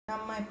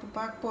நம்ம இப்போ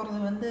பார்க்க போகிறது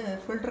வந்து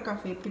ஃபில்டர்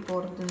காஃபி எப்படி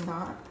போடுறதுன்னு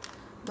தான்.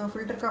 இந்த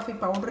ஃபில்டர் காஃபி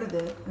பவுடர்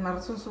இது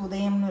நரசூஸ்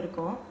உதயம்னு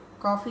இருக்கும்.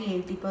 காஃபி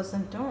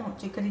 80%ம்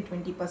சிக்கரி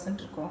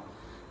 20% இருக்கும்.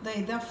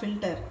 இதுதான்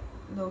ஃபில்டர்.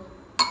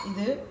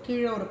 இது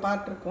கீழே ஒரு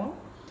பார்ட் இருக்கும்,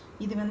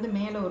 இது வந்து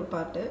மேலே ஒரு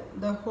பார்ட்டு.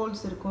 இந்த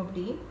ஹோல்ஸ் இருக்கும்,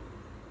 இப்படி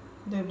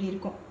இது எப்படி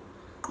இருக்கும்.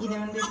 இதை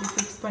வந்து இப்படி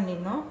ஃபிக்ஸ்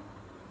பண்ணிடணும்.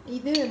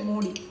 இது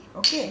மூடி.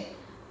 ஓகே,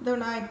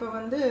 நான் இப்போ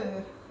வந்து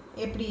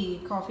எப்படி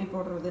காஃபி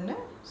போடுறதுன்னு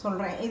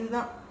சொல்கிறேன்.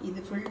 இதுதான் இது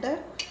ஃபில்டர்.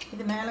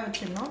 இது மேலே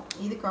வச்சிடணும்.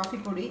 இது காஃபி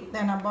பொடி.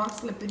 இதை நான்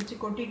பாக்ஸில் பிரித்து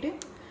கொட்டிட்டு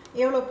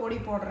எவ்வளோ பொடி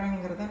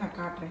போடுறேங்கிறத நான்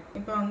காட்டுறேன்.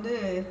 இப்போ வந்து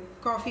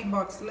காஃபி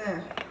பாக்ஸில்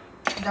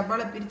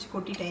டப்பாவில் பிரித்து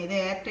கொட்டிட்டேன். இது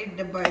ஏர்டைட்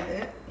டப்பா.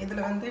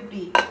 இதில் வந்து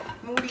இப்படி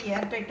மூடி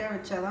ஏர்டைட்டாக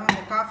வச்சா தான்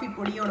அந்த காஃபி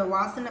பொடியோட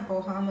வாசனை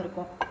போகாமல்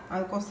இருக்கும்.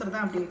 அதுக்கோசரம்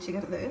தான் அப்படி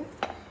வச்சுக்கிறது.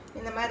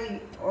 இந்த மாதிரி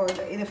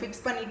இதை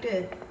ஃபிக்ஸ் பண்ணிவிட்டு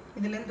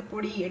இதுலேருந்து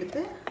பொடி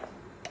எடுத்து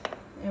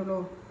எவ்வளோ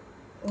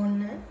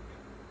 1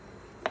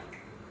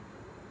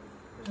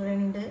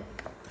 2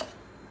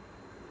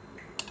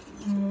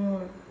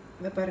 3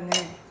 இதை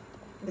பாருங்கள்,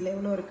 இதில்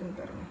எவ்வளோ இருக்குன்னு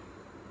பாருங்கள்.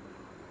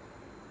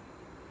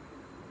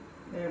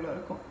 இது எவ்வளோ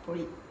இருக்கும்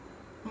பொடி.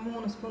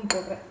 3 ஸ்பூன்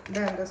போடுறேன்.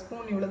 இந்த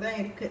ஸ்பூன் இவ்வளோ தான்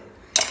இருக்குது.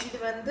 இது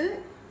வந்து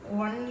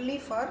ஒன்லி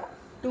ஃபார்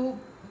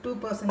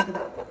 2%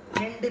 தான்.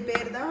 2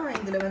 பேர் தான்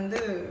இதில் வந்து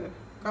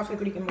காஃபி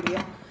குடிக்க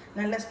முடியும்.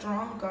 நல்ல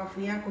ஸ்ட்ராங்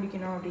காஃபியாக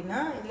குடிக்கணும்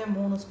அப்படின்னா இதில்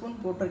 3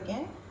 ஸ்பூன்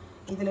போட்டிருக்கேன்.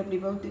 இதில் இப்படி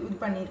இது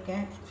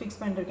பண்ணியிருக்கேன்,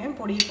 ஃபிக்ஸ் பண்ணியிருக்கேன்,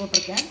 பொடியை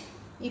போட்டிருக்கேன்.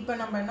 இப்போ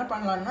நம்ம என்ன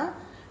பண்ணலான்னா,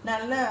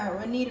 நல்லா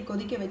வெந்நீர்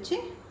கொதிக்க வச்சு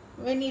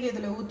வெந்நீர்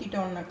இதில்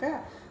ஊற்றிட்டோம்னாக்கா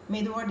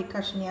மெதுவாக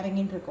டிகாஷன்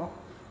இறங்கிட்டு இருக்கோம்.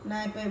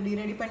 நான் இப்போ இப்படி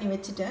ரெடி பண்ணி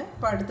வச்சுட்டேன்.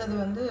 இப்போ அடுத்தது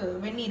வந்து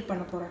வெந்நீர்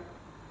பண்ண போகிறேன்.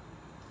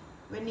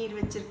 வெந்நீர்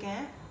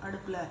வச்சுருக்கேன்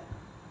அடுப்பில்.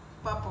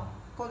 பார்ப்போம்,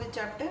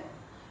 கொதிச்சாப்பிட்டு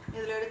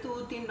இதில் எடுத்து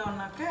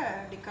ஊற்றிட்டோம்னாக்கா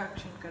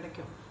டிகாக்ஷன்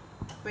கிடைக்கும்.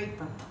 வெயிட்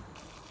பண்ணலாம்.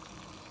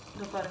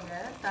 இது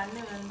பாருங்கள்,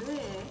 தண்ணி வந்து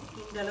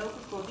இந்த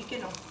அளவுக்கு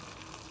கொதிக்கணும்.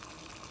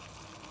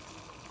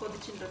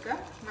 கொதிச்சுட்டு இருக்க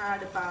நான்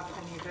அடுப்பை ஆஃப்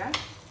பண்ணிடுறேன்.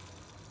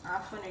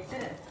 ஆஃப் பண்ணிவிட்டு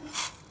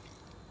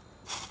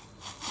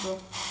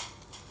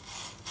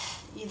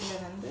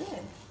இதில் வந்து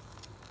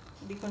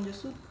இப்படி கொஞ்சம்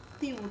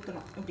சுற்றி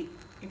ஊற்றணும். இப்படி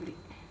இப்படி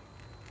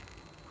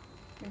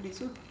இப்படி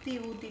சுற்றி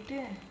ஊற்றிட்டு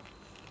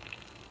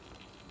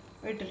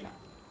விட்டுடலாம்.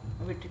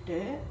 விட்டுட்டு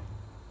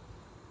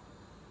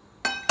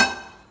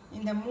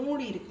இந்த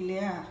மூடி இருக்கு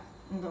இல்லையா,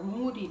 இந்த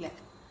மூடியில்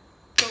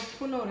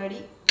தொப்புன்னு ஒரு அடி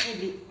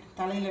இப்படி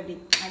தலையில் இப்படி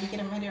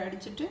அடிக்கிற மாதிரி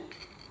அடிச்சுட்டு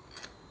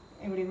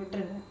இப்படி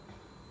விட்டுருங்க.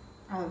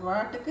 அது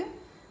பாட்டுக்கு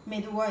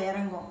மெதுவாக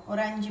இறங்கும்.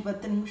 ஒரு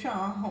 5-10 நிமிஷம்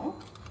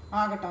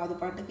ஆகட்டும். அது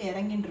பாட்டுக்கு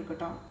இறங்கின்னு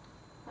இருக்கட்டும்.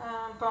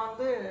 இப்போ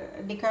வந்து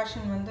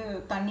டிகாஷன் வந்து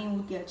தண்ணி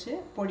ஊற்றியாச்சு,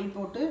 பொடி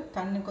போட்டு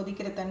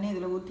கொதிக்கிற தண்ணி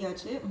இதில்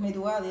ஊற்றியாச்சு.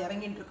 மெதுவாக அது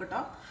இறங்கிட்டு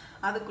இருக்கட்டும்.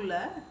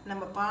 அதுக்குள்ளே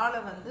நம்ம பாலை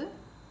வந்து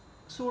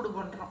சூடு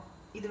பண்ணுறோம்.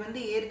 இது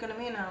வந்து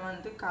ஏற்கனவே நான்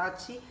வந்து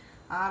காய்ச்சி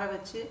ஆற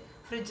வச்சு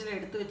ஃப்ரிட்ஜில்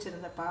எடுத்து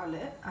வச்சுருந்த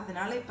பால்.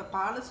 அதனால் இப்போ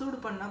பாலை சூடு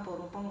பண்ணால்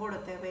போதும், பொங்கோட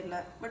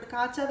தேவையில்லை. பட்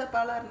காய்ச்சாத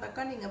பாலாக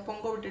இருந்தாக்கா நீங்கள்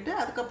பொங்க விட்டுட்டு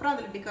அதுக்கப்புறம்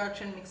அதில்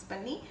டிகாக்ஷன் மிக்ஸ்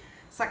பண்ணி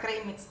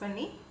சர்க்கரையை மிக்ஸ்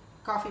பண்ணி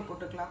காஃபி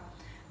போட்டுக்கலாம்.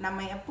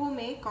 நம்ம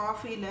எப்போவுமே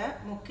காஃபியில்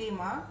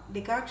முக்கியமாக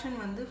டிகாக்ஷன்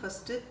வந்து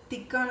ஃபஸ்ட்டு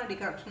திக்கான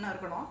டிகாக்ஷனாக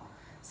இருக்கணும்.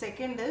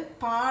 செகண்டு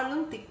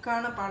பாலும்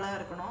திக்கான பாலாக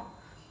இருக்கணும்.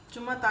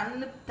 சும்மா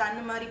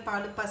தண்ணு மாதிரி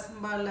பால்,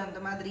 பசும்பால் அந்த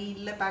மாதிரி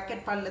இல்லை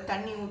பேக்கெட் பாலில்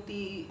தண்ணி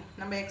ஊற்றி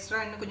நம்ம எக்ஸ்ட்ரா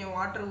இன்னும் கொஞ்சம்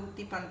வாட்டர்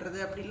ஊற்றி பண்ணுறது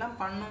அப்படிலாம்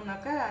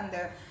பண்ணோம்னாக்கா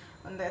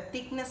அந்த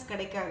திக்னஸ்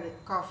கிடைக்காது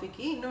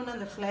காஃபிக்கு. இன்னொன்று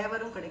அந்த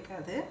ஃப்ளேவரும்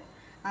கிடைக்காது.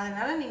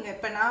 அதனால் நீங்கள்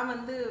இப்போ நான்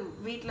வந்து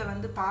வீட்டில்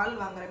வந்து பால்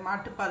வாங்குகிறேன்,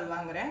 மாட்டுப்பால்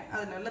வாங்குகிறேன்.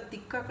 அது நல்லா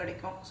திக்காக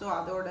கிடைக்கும். ஸோ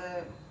அதோட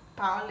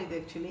பால் இது.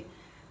 ஆக்சுவலி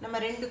நம்ம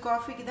 2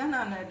 காஃபிக்கு தான்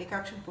நான்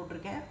டிகாக்ஷன்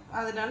போட்டிருக்கேன்.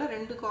 அதனால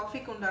 2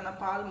 காஃபிக்கு உண்டான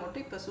பால்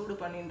மட்டும் இப்போ சூடு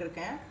பண்ணிட்டு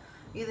இருக்கேன்.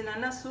 இது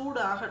நல்லா சூடு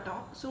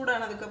ஆகட்டும்.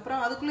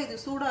 சூடானதுக்கப்புறம் அதுக்குள்ளே இது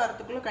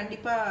சூடாகிறதுக்குள்ளே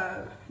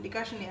கண்டிப்பாக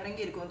டிகாக்ஷன்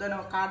இறங்கியிருக்கும். இதை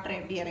நான் காட்டுறேன்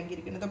எப்படி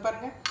இறங்கியிருக்குன்னு. இதை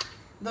பாருங்கள்,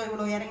 இதோ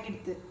இவ்வளோ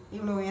இறங்கிடுது.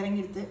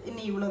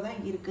 இன்னும் இவ்வளோ தான்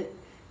இருக்குது.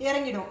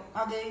 இறங்கிடும்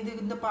அது.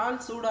 இந்த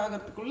பால்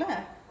சூடாகிறதுக்குள்ளே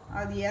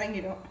அது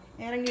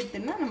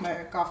இறங்கிடுதுன்னா நம்ம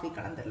காஃபி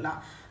கலந்துடலாம்.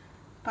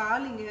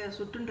 பால் இங்கே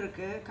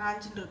சுட்டுருக்கு,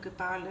 காய்ச்சின்னு இருக்கு.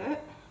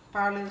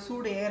 பால்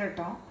சூடு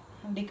ஏறட்டும்.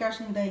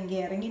 டிகாஷன் தான் இங்கே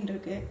இறங்கின்னு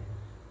இருக்கு.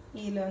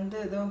 இதில் வந்து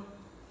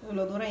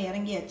இவ்வளோ தூரம்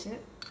இறங்கியாச்சு.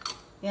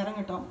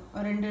 இறங்கட்டும்.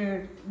 2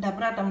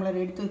 டப்ரா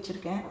டம்ளர் எடுத்து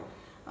வச்சுருக்கேன்.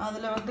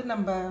 அதில் வந்து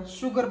நம்ம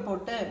சுகர்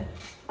போட்டு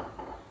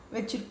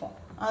வச்சுருப்போம்.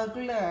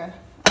 அதுக்குள்ளே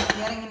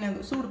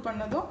இறங்கினது சூடு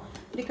பண்ணதும்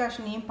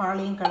டிகாஷனையும்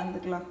பாலையும்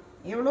கலந்துக்கலாம்.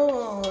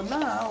 எவ்வளோன்னா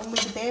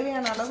உங்களுக்கு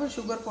தேவையான அளவு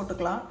சுகர்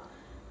போட்டுக்கலாம்.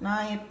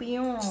 நான்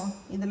எப்பயும்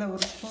இதில்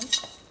ஒரு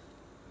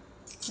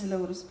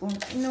ஸ்பூன்,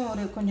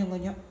 இன்னும்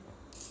கொஞ்சம்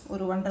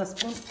ஒரு 1.5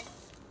 ஸ்பூன்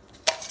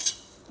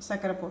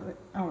சர்க்கரை போடுவேன்.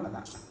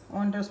 அவ்வளோதான்,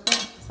 1.5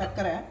 ஸ்பூன்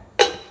சர்க்கரை.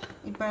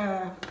 இப்போ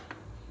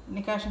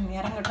டிகாஷன்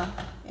இறங்கட்டும்.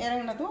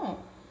 இறங்கினதும்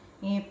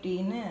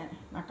எப்படின்னு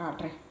நான்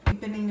காட்டுறேன்.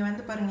 இப்போ நீங்கள்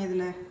வந்து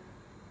பாருங்கள்,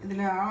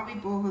 இதில் ஆவி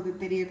போகுது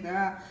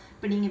தெரியுதா?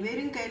 இப்போ நீங்கள்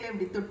வெறும் கையில்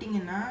இப்படி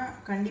தொட்டிங்கன்னா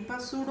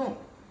கண்டிப்பாக சுடும்.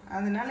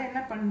 அதனால் என்ன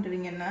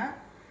பண்ணுறீங்கன்னா,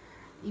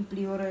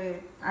 இப்படி ஒரு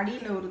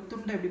அடியில் ஒரு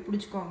துண்டை இப்படி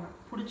பிடிச்சிக்கோங்க.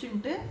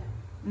 பிடிச்சின்ட்டு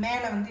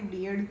மேலே வந்து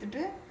இப்படி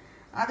எடுத்துட்டு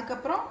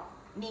அதுக்கப்புறம்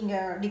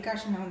நீங்கள்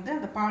டிகாஷனை வந்து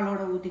அந்த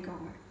பாலோட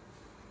ஊற்றிக்கோங்க.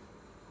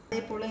 அதே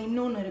போல்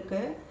இன்னொன்று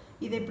இருக்குது.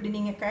 இதை இப்படி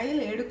நீங்கள்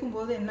கையில்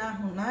எடுக்கும்போது என்ன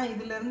ஆகும்னா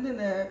இதுலேருந்து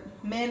இந்த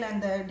மேலே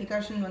அந்த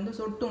டிகாஷன் வந்து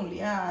சொட்டும்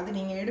இல்லையா, அது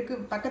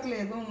நீங்கள்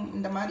பக்கத்தில் எதுவும்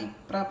இந்த மாதிரி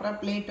ப்ராப்பராக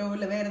பிளேட்டோ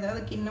இல்லை வேறு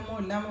ஏதாவது கிண்ணமோ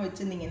இல்லாமல்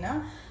வச்சுருந்தீங்கன்னா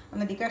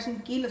அந்த டிகாஷன்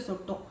கீழே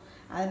சொட்டும்.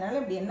 அதனால்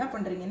இப்படி என்ன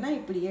பண்ணுறீங்கன்னா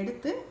இப்படி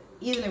எடுத்து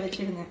இதில்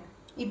வச்சுடுங்க.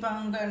 இப்போ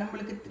அங்கே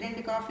நம்மளுக்கு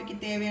 2 காஃபிக்கு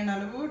தேவையான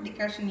அளவு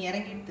டிகாஷன்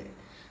இறங்கிடுது.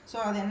 ஸோ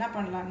அதை என்ன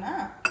பண்ணலான்னா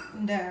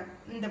இந்த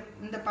இந்த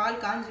இந்த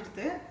பால்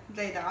காஞ்சிடுது,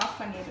 இதை ஆஃப்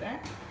பண்ணிடுறேன்.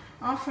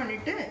 ஆஃப்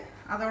பண்ணிவிட்டு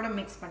அதோட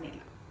மிக்ஸ்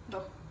பண்ணிடலாம். இதோ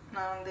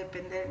நான் வந்து இப்போ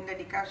இந்த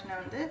டிகாஷனை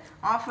வந்து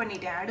ஆஃப்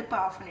பண்ணிட்டேன், அடுப்பை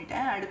ஆஃப்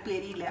பண்ணிட்டேன், அடுப்பு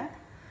எரியல.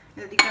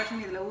 இந்த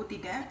டிகாஷன் இதில்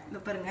ஊற்றிட்டேன். இந்த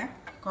பாருங்கள்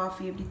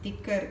காஃபி எப்படி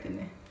திக்காக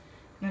இருக்குன்னு,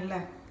 நல்லா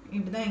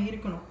இப்படி தான்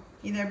இருக்கணும்.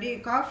 இது அப்படியே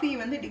காஃபி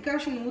வந்து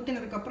டிகாஷன்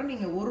ஊற்றினதுக்கப்புறம்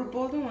நீங்கள்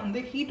ஒருபோதும் வந்து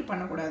ஹீட்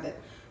பண்ணக்கூடாது,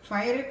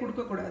 ஃபயரே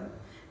கொடுக்கக்கூடாது.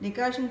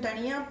 டிகாஷன்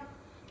தனியாக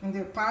இந்த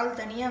பால்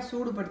தனியாக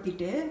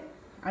சூடுபடுத்திட்டு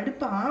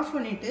அடுப்பை ஆஃப்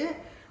பண்ணிவிட்டு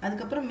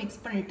அதுக்கப்புறம்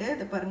மிக்ஸ் பண்ணிவிட்டு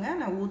இதை பாருங்கள்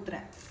நான்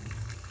ஊற்றுறேன்.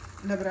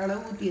 இந்த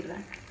அளவு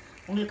ஊற்றிடுறேன்.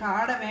 உங்களுக்கு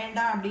ஆட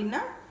வேண்டாம்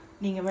அப்படின்னா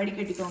நீங்கள்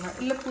வடிகட்டிக்கோங்க,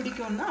 இல்லை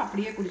பிடிக்கும்னா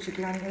அப்படியே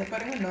குடிச்சிக்கலாம். நீங்கள்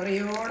பாருங்கள்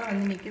நுரையோடு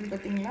வந்து நிற்கிது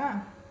பார்த்தீங்களா,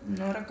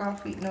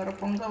 காஃபி நுரை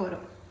பொங்க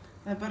வரும்.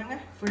 அதை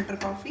பாருங்கள்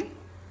ஃபில்டர் காஃபி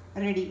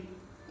ரெடி.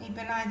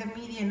 இப்போ நான் இதை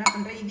மீதி என்ன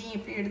பண்ணுறேன், இதையும்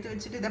எப்படி எடுத்து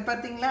வச்சுட்டு இதை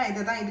பார்த்தீங்களா,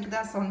 இதுக்கு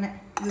தான் சொன்னேன்,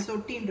 இது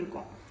சொட்டின்னு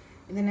இருக்கும்.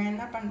 இதை நான்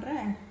என்ன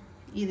பண்ணுறேன்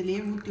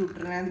இதுலேயே ஊற்றி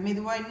விட்டுறேன். அது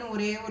மெதுவாக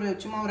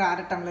இன்னும் சும்மா ஒரு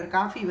 1/2 டம்ளர்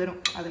காஃபி வரும்,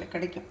 அதில்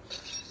கிடைக்கும்.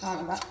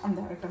 அவ்வளோதான், அந்த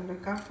 1/2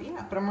 டம்ளர் காஃபி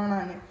அப்புறமா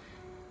நான்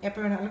எப்போ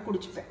வேணாலும்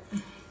குடிச்சுப்பேன்.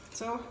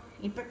 ஸோ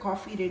இப்போ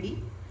காஃபி ரெடி,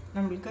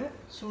 நம்மளுக்கு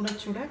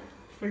சுட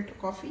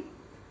ஃபில்டர் காஃபி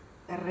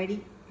ரெடி.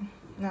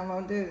 நம்ம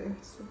வந்து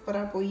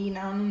சூப்பராக போய்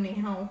நானும்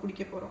நேஹாவும்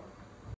குடிக்க போகிறோம்.